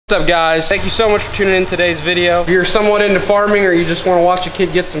What's up, guys? Thank you so much for tuning in today's video. If you're somewhat into farming or you just want to watch a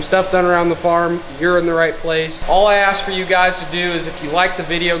kid get some stuff done around the farm, you're in the right place. All I ask for you guys to do is, if you like the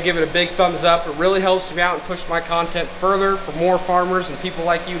video, give it a big thumbs up. It really helps me out and push my content further for more farmers and people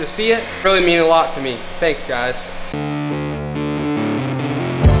like you to see it. It really means a lot to me. Thanks, guys.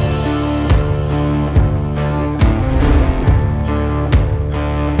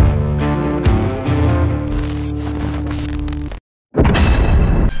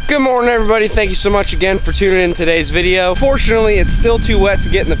 Good morning, everybody. Thank you so much again for tuning in today's video. Fortunately, it's still too wet to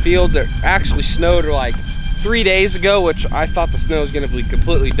get in the fields. It actually snowed like 3 days ago, which I thought the snow was going to be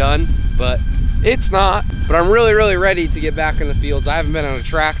completely done, but it's not. But I'm really ready to get back in the fields. I haven't been on a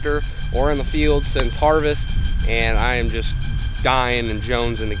tractor or in the field since harvest, and I am just dying and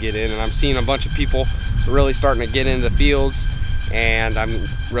jonesing to get in. And I'm seeing a bunch of people really starting to get into the fields, and I'm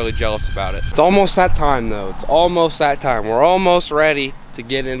really jealous about it. It's almost that time, though. It's almost that time. We're almost ready to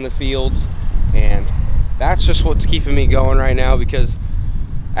get in the fields, and that's just what's keeping me going right now, because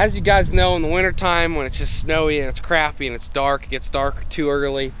as you guys know, in the winter time when it's just snowy and it's crappy and it's dark, it gets dark too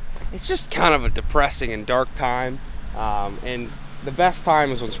early, it's just kind of a depressing and dark time. And the best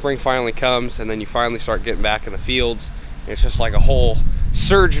time is when spring finally comes and then you finally start getting back in the fields, and it's just like a whole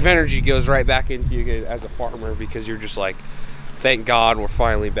surge of energy goes right back into you as a farmer, because you're just like, thank God we're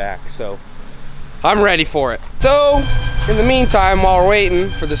finally back. So I'm ready for it. So, in the meantime, while we're waiting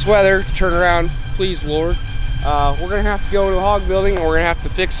for this weather to turn around, please Lord, we're gonna have to go to the hog building and we're gonna have to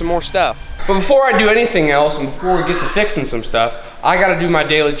fix some more stuff. But before I do anything else, and before we get to fixing some stuff, I gotta do my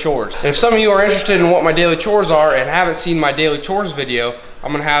daily chores. And if some of you are interested in what my daily chores are and haven't seen my daily chores video,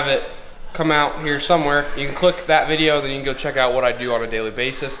 I'm gonna have it come out here somewhere. You can click that video, then you can go check out what I do on a daily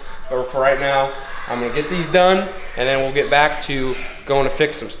basis. But for right now, I'm gonna get these done, and then we'll get back to going to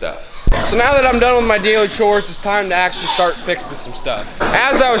fix some stuff. So now that I'm done with my daily chores, it's time to actually start fixing some stuff.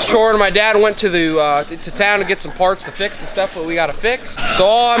 As I was choring, my dad went to town to get some parts to fix the stuff that we gotta fix. So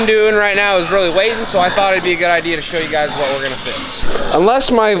all I'm doing right now is really waiting, so I thought it'd be a good idea to show you guys what we're gonna fix.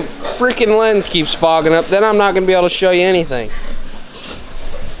 Unless my freaking lens keeps fogging up, then I'm not gonna be able to show you anything.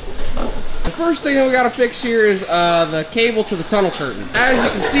 The first thing that we gotta fix here is the cable to the tunnel curtain. As you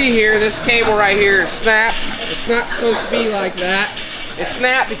can see here, this cable right here is snapped. It's not supposed to be like that. It's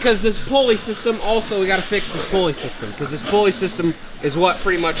snapped because this pulley system, also we gotta fix this pulley system, because this pulley system is what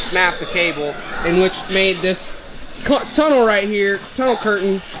pretty much snapped the cable, and which made this tunnel right here, tunnel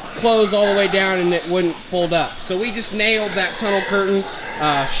curtain, close all the way down and it wouldn't fold up. So we just nailed that tunnel curtain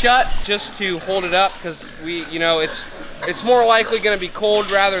shut just to hold it up, because you know, it's more likely gonna be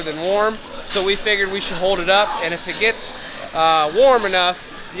cold rather than warm. So we figured we should hold it up, and if it gets warm enough,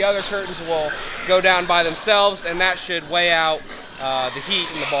 the other curtains will go down by themselves, and that should weigh out the heat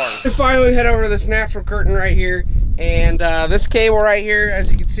in the barn. We finally head over to this natural curtain right here, and this cable right here, as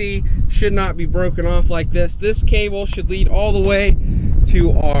you can see, should not be broken off like this. This cable should lead all the way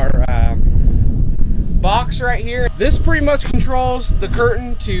to our box right here. This pretty much controls the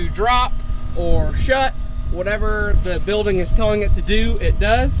curtain to drop or shut. Whatever the building is telling it to do, it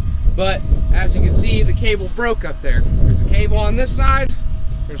does. But as you can see, the cable broke up there. There's a cable on this side.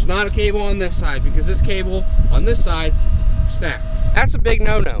 There's not a cable on this side, because this cable on this side snapped. That's a big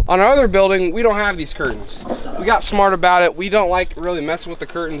no-no. On our other building, we don't have these curtains. We got smart about it. We don't like really messing with the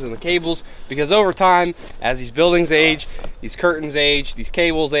curtains and the cables, because over time, as these buildings age, these curtains age, these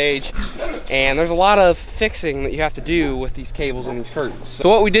cables age, and there's a lot of fixing that you have to do with these cables and these curtains. So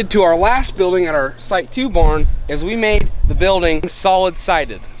what we did to our last building at our Site 2 barn is we made the building solid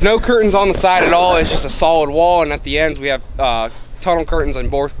sided. No curtains on the side at all. It's just a solid wall, and at the ends we have tunnel curtains on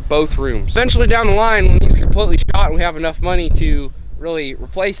both rooms. Eventually down the line, when these are completely shot and we have enough money to really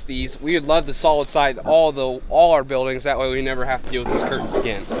replace these, we would love the solid side all our buildings. That way we never have to deal with these curtains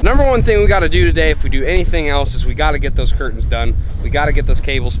again. Number one thing we got to do today, if we do anything else, is we got to get those curtains done. We got to get those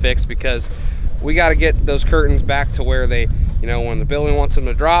cables fixed, because we got to get those curtains back to where they, you know, when the building wants them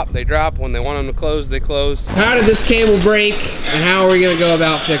to drop, they drop. When they want them to close, they close. How did this cable break, and how are we going to go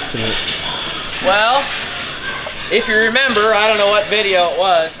about fixing it? Well, if you remember, I don't know what video it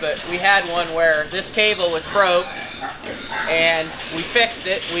was, but we had one where this cable was broke, and we fixed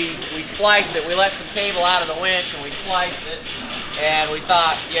it. We spliced it. We let some cable out of the winch and we spliced it, and we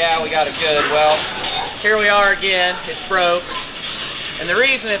thought, yeah, we got it good. Well, here we are again. It's broke, and the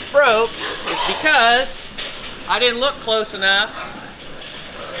reason it's broke is because I didn't look close enough.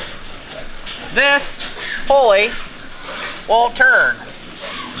 This pulley won't turn,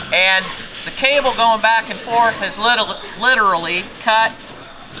 and the cable going back and forth has literally cut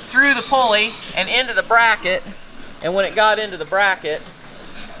through the pulley and into the bracket, and when it got into the bracket,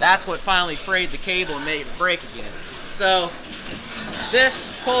 that's what finally frayed the cable and made it break again. So this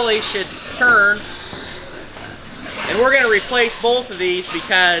pulley should turn, and we're going to replace both of these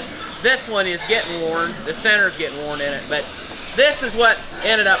because this one is getting worn, the center's getting worn in it, but this is what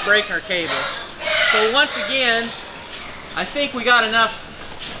ended up breaking our cable. So once again, I think we got enough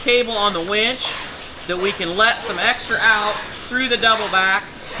cable on the winch that we can let some extra out through the double back,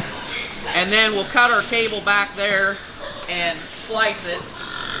 and then we'll cut our cable back there and splice it,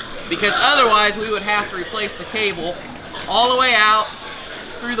 because otherwise we would have to replace the cable all the way out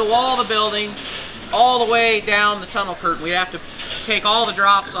through the wall of the building, all the way down the tunnel curtain. We'd have to take all the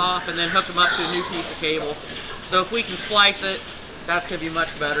drops off and then hook them up to a new piece of cable. So if we can splice it, that's going to be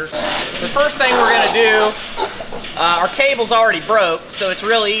much better. The first thing we're going to do, our cable's already broke, so it's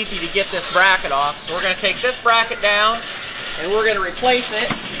really easy to get this bracket off. So we're going to take this bracket down and we're going to replace it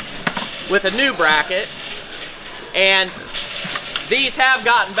with a new bracket. And these have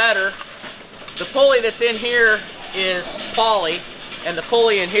gotten better. The pulley that's in here is poly, and the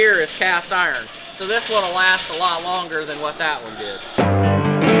pulley in here is cast iron. So this one will last a lot longer than what that one did.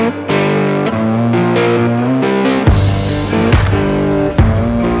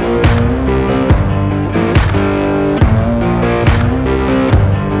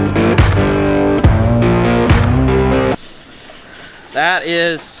 That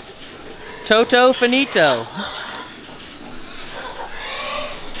is Toto Finito.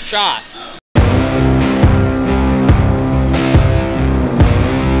 Shot.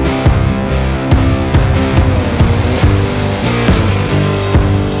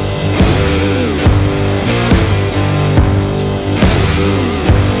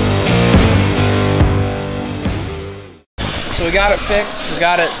 So we got it fixed, we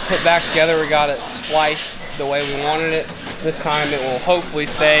got it put back together, we got it spliced the way we wanted it. This time it will hopefully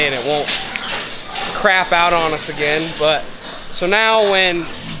stay and it won't crap out on us again. But so now when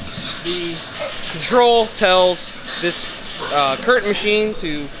the control tells this curtain machine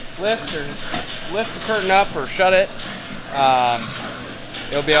to lift the curtain up or shut it,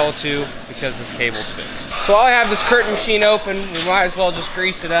 it'll be able to, because this cable's fixed. So while I have this curtain machine open, we might as well just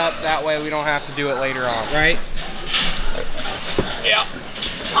grease it up. That way we don't have to do it later on, right? Yeah.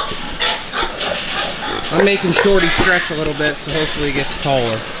 I'm making Shorty stretch a little bit, so hopefully it gets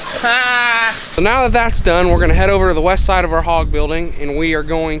taller. So now that that's done, we're gonna head over to the west side of our hog building and we are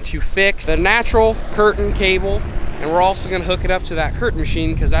going to fix the natural curtain cable, and we're also gonna hook it up to that curtain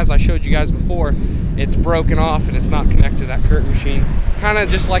machine because, as I showed you guys before, it's broken off and it's not connected to that curtain machine. Kind of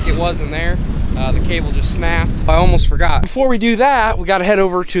just like it was in there. The cable just snapped. I almost forgot. Before we do that, we gotta head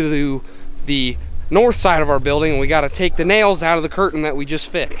over to the north side of our building, and we got to take the nails out of the curtain that we just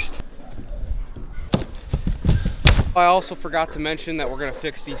fixed. I also forgot to mention that we're going to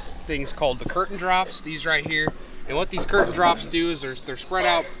fix these things called the curtain drops, these right here. And what these curtain drops do is they're spread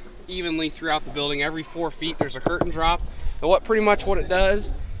out evenly throughout the building. Every 4 feet there's a curtain drop, and pretty much what it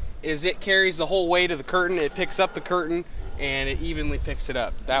does is it carries the whole weight of the curtain. It picks up the curtain and it evenly picks it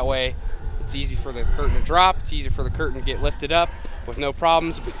up. That way it's easy for the curtain to drop, it's easy for the curtain to get lifted up with no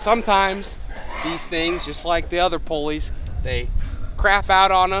problems. But sometimes these things, just like the other pulleys, they crap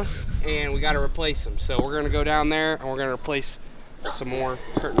out on us and we got to replace them. So we're going to go down there and we're going to replace some more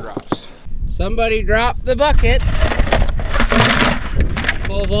curtain drops. Somebody dropped the bucket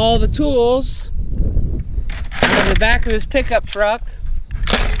full of all the tools out of the back of his pickup truck.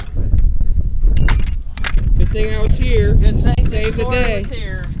 Good thing I was here. Save the day.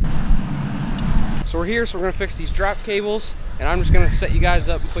 So we're here, so we're gonna fix these drop cables, and I'm just gonna set you guys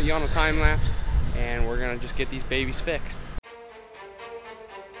up and put you on a time lapse, and we're gonna just get these babies fixed.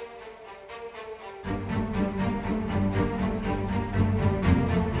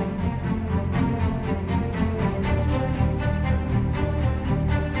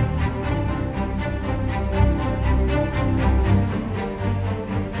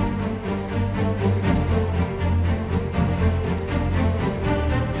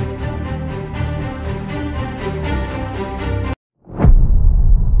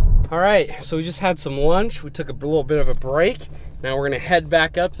 All right, so we just had some lunch. We took a little bit of a break. Now we're gonna head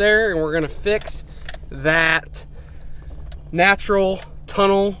back up there and we're gonna fix that natural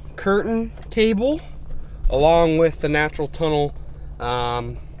tunnel curtain cable along with the natural tunnel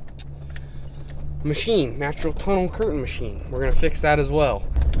machine, natural tunnel curtain machine. We're gonna fix that as well.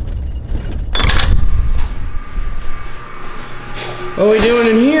 What are we doing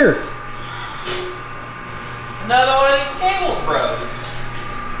in here? Another one of these cables broke.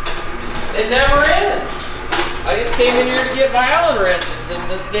 It never ends. I just came in here to get my Allen wrenches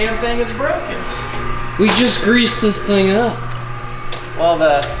and this damn thing is broken. We just greased this thing up. Well,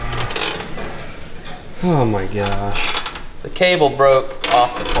 oh my gosh. The cable broke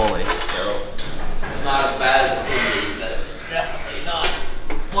off the pulley, so it's not as bad as it could be, but it's definitely not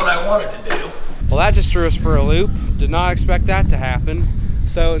what I wanted to do. Well, that just threw us for a loop. Did not expect that to happen.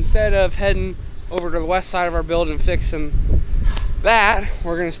 So instead of heading over to the west side of our building and fixing that,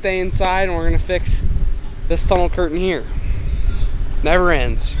 we're gonna stay inside and we're gonna fix this tunnel curtain here. Never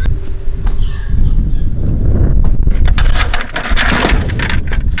ends.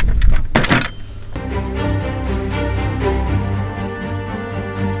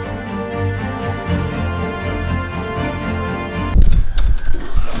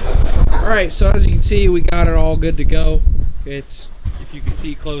 Alright, so as you can see, we got it all good to go. It's, if you can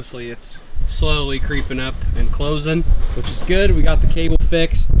see closely, it's slowly creeping up and closing, which is good. We got the cable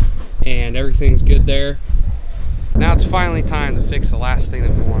fixed and everything's good there. Now it's finally time to fix the last thing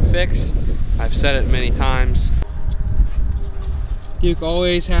that we want to fix. I've said it many times. Duke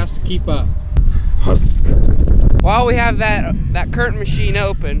always has to keep up. While we have that curtain machine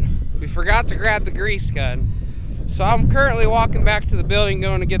open, we forgot to grab the grease gun. So I'm currently walking back to the building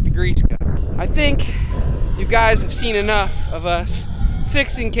going to get the grease gun. I think you guys have seen enough of us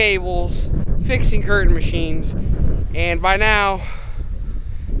fixing cables, fixing curtain machines, and by now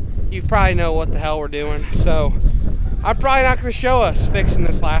you probably know what the hell we're doing. So I'm probably not going to show us fixing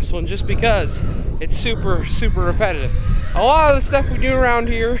this last one just because it's super repetitive. A lot of the stuff we do around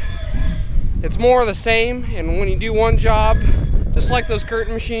here, it's more of the same, and when you do one job, just like those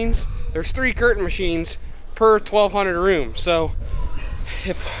curtain machines, there's 3 curtain machines per 1,200 rooms. So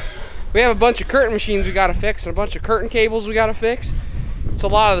if we have a bunch of curtain machines we got to fix and a bunch of curtain cables we got to fix, it's a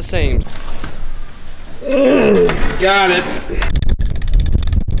lot of the same. Got it.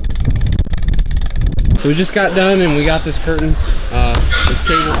 So we just got done and we got this curtain, this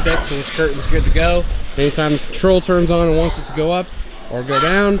cable fixed, so this curtain's good to go. Anytime the control turns on and wants it to go up or go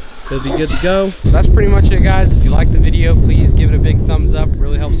down, it'll be good to go. So that's pretty much it, guys. If you like the video, please give it a big thumbs up. It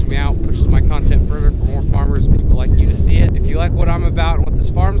really helps me out, pushes my content further for more farmers and people like you to see it. If you like what I'm about and what this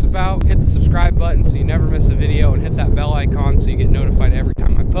farm's about, hit the subscribe button so you never miss a video, and hit that bell icon so you get notified every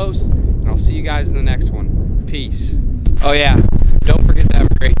time I post. And I'll see you guys in the next one. Peace. Oh yeah, don't forget to have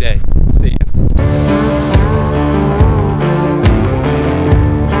a great day. See ya.